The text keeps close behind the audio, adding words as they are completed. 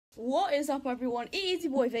What is up, everyone? It is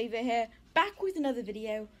your boy Vava here, back with another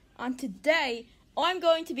video, and today I'm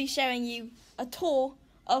going to be showing you a tour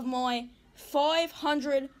of my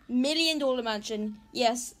 $500 million mansion.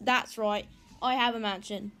 Yes, that's right, I have a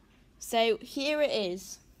mansion. So here it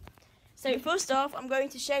is. So first off, I'm going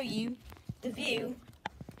to show you the view.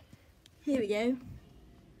 Here we go.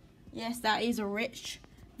 Yes, that is a rich,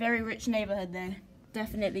 very rich neighborhood there.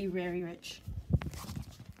 Definitely very rich.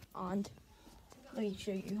 And let me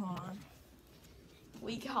show you, hold on.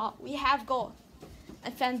 We have got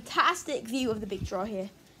a fantastic view of the big draw here.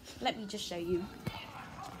 Let me just show you.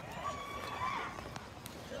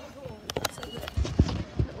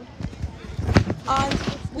 And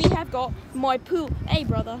we have got my pool. Hey,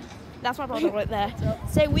 brother. That's my brother right there.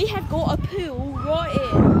 So we have got a pool right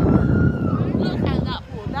here. Look at that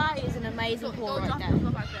pool. That is an amazing pool right there.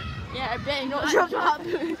 Yeah, I better not drop that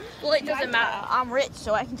pool. Well, it doesn't matter. I'm rich,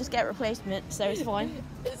 so I can just get a replacement, so it's fine.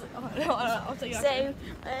 So,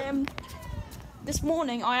 this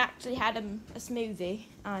morning I actually had a smoothie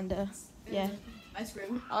and yeah, ice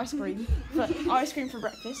cream for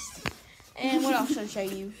breakfast. And what else should I show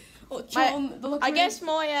you? I guess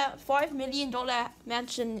my $5 million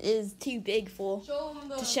mansion is too big to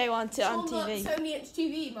show on TV. 70-inch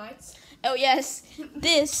TV, mate. Oh yes,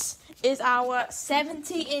 this is our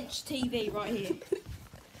 70-inch TV right here.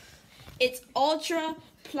 It's ultra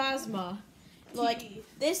plasma. Like,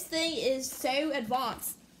 this thing is so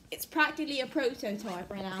advanced. It's practically a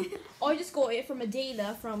prototype right now. I just got it from a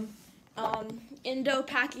dealer from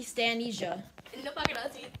Indo-Pakistanesia.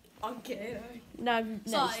 Indo-Pakistani. Okay. No,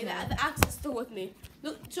 sorry, the axe is still with me.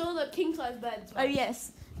 Look, show the king size beds. Oh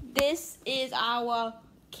yes, this is our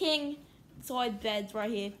king size beds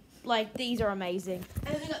right here. Like, these are amazing.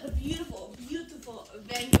 And we got the beautiful, beautiful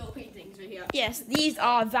Van Gogh paintings right here. Yes, these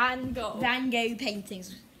are Van Gogh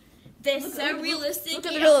paintings. They're so realistic. Look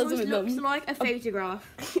at it the realism almost of them. looks like a photograph.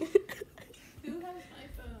 Who has an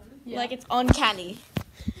iPhone? Yeah. Like, it's uncanny.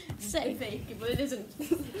 So, fake, but it isn't.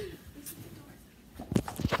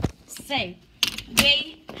 So,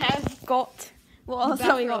 we have got, what else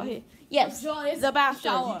have we got here? Yes, the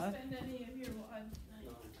bathroom.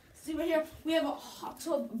 See right here, we have a hot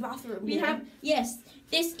tub bathroom. We have, yes,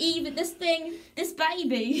 this baby has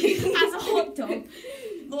a hot tub.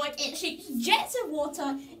 Like, it shoots jets of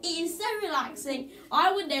water. It is so relaxing.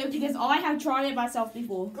 I would know because I have tried it myself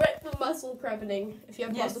before. Great for muscle cramping if you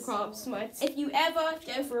have muscle cramps, mate. If you ever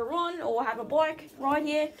go for a run or have a bike ride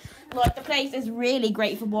here, like, the place is really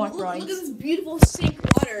great for bike rides. Look at this beautiful sink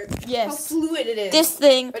water. Yes. How fluid it is. This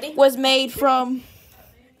thing was made from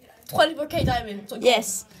 24K diamond.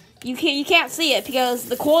 Yes. You can't see it because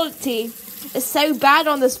the quality is so bad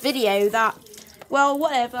on this video that, well,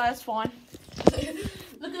 whatever, that's fine.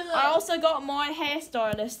 Look at that. I also got my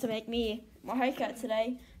hairstylist to make me my haircut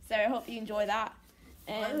today, so I hope you enjoy that.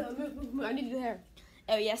 And I need the hair.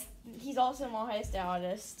 oh yes, he's also my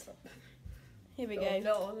hairstylist. Here we go.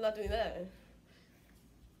 No, I'm not doing that.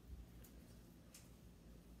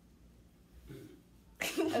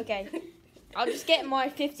 Okay, I'll just get my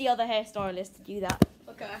 50 other hairstylists to do that.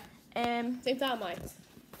 Okay. Same time, mate.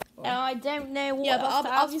 And I don't know what. Yeah, but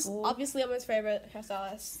else obviously, I'm his favorite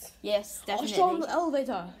hairstylist. Yes, definitely. I'll show him the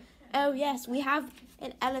elevator. Oh yes, we have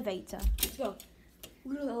an elevator. Let's go.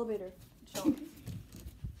 Look at the elevator. Show him.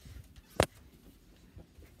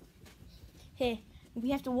 Here,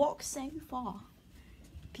 we have to walk so far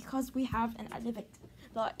because we have an elevator.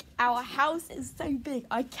 Like, our house is so big.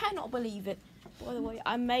 I cannot believe it. By the way,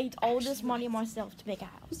 I made all this money myself to make a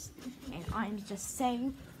house. And I'm just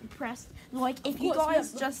so impressed. Like, if you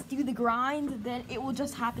guys just do the grind, then it will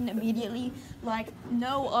just happen immediately. Like,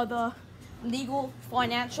 no other legal,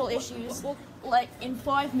 financial issues. Like, in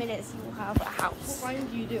 5 minutes, you will have a house. What grind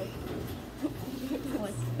do you do?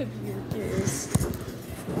 Like, here is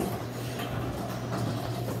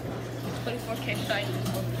 24K diamond.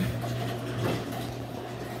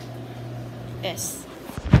 yes.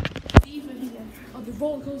 Oh, the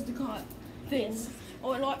roller coaster cart things.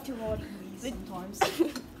 Oh, I like to ride these sometimes.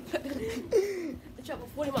 They travel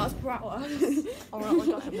 40 miles per hour. Alright, I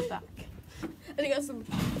got him the back. And they got some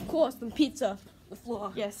pizza on the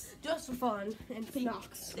floor. Yes. Just for fun and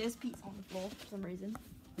snacks. There's pizza on the floor for some reason.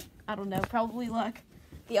 I don't know, probably like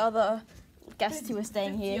the other guests who are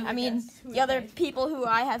staying here. I mean, the other people who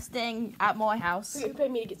I have staying at my house. You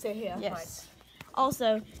paid me to stay here. Yes. Right.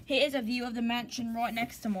 Also, here is a view of the mansion right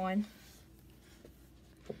next to mine.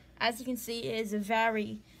 As you can see, it is a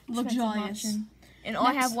very luxurious mansion. And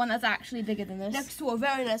I have one that's actually bigger than this. Next to a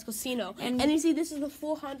very nice casino. And you see, this is the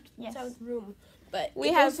 407th room. but We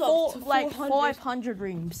it have goes up to 400. 500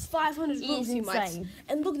 rooms. 500 rooms, you might. Insane.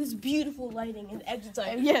 And look at this beautiful lighting and exit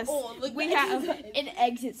sign. Yes, Oh, look, we the have exit sign. an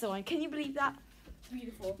exit sign. Can you believe that?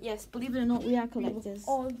 Beautiful. Yes, believe it or not, we are collectors.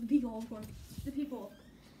 Oh, the people, of course. The people.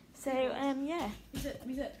 So, yeah, It's the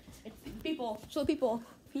people. Show the people.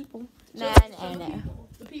 people. Show No, the no, no. people.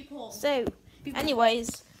 The people. So, People.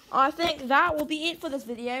 anyways, I think that will be it for this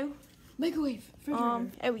video. Microwave.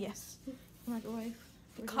 Oh yes, microwave.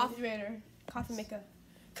 Coffee maker. Coffee maker.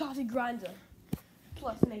 Coffee grinder.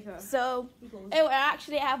 Plus maker. So, Equals. oh, I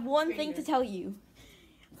actually have one thing to tell you.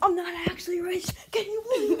 I'm not actually rich. Can you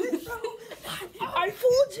believe it, bro? I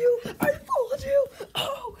fooled you. I fooled you.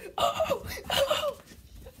 Oh, oh, oh.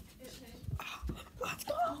 Let's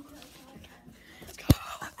go. Let's go.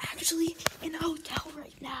 I'm actually in a hotel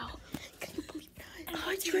right now. Can you believe it? And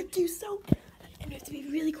I tricked you so bad. And we have to be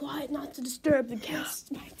really quiet not to disturb the guests.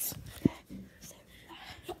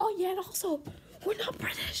 Oh yeah, and also, we're not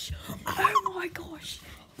British. Oh my gosh.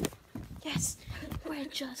 Yes,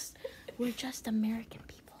 we're just American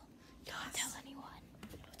people. Don't tell anyone.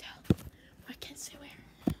 Don't tell. I can't say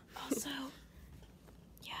where. Also,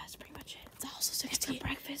 yeah, that's pretty much it. It's also For 60.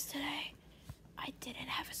 breakfast today, I didn't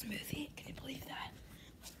have a smoothie. Can you believe that?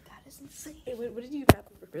 That is insane. Hey, what did you have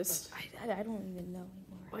for breakfast? I don't even know anymore.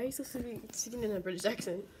 Why are you still sitting in a British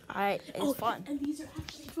accent? It's fun. And these are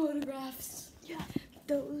actually photographs. Yeah,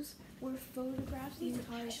 those were photographs the These are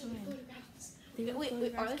entire actually time. photographs. They were Wait, are they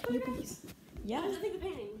photographs. Can you believe- photographs? Yeah. I think the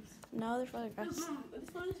paintings. No, they're photographs. It's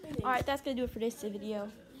paintings. Alright, that's gonna do it for this video.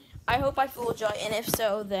 I hope I fooled you, and if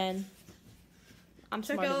so, then I'm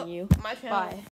Check smarter out than you. my channel. Bye.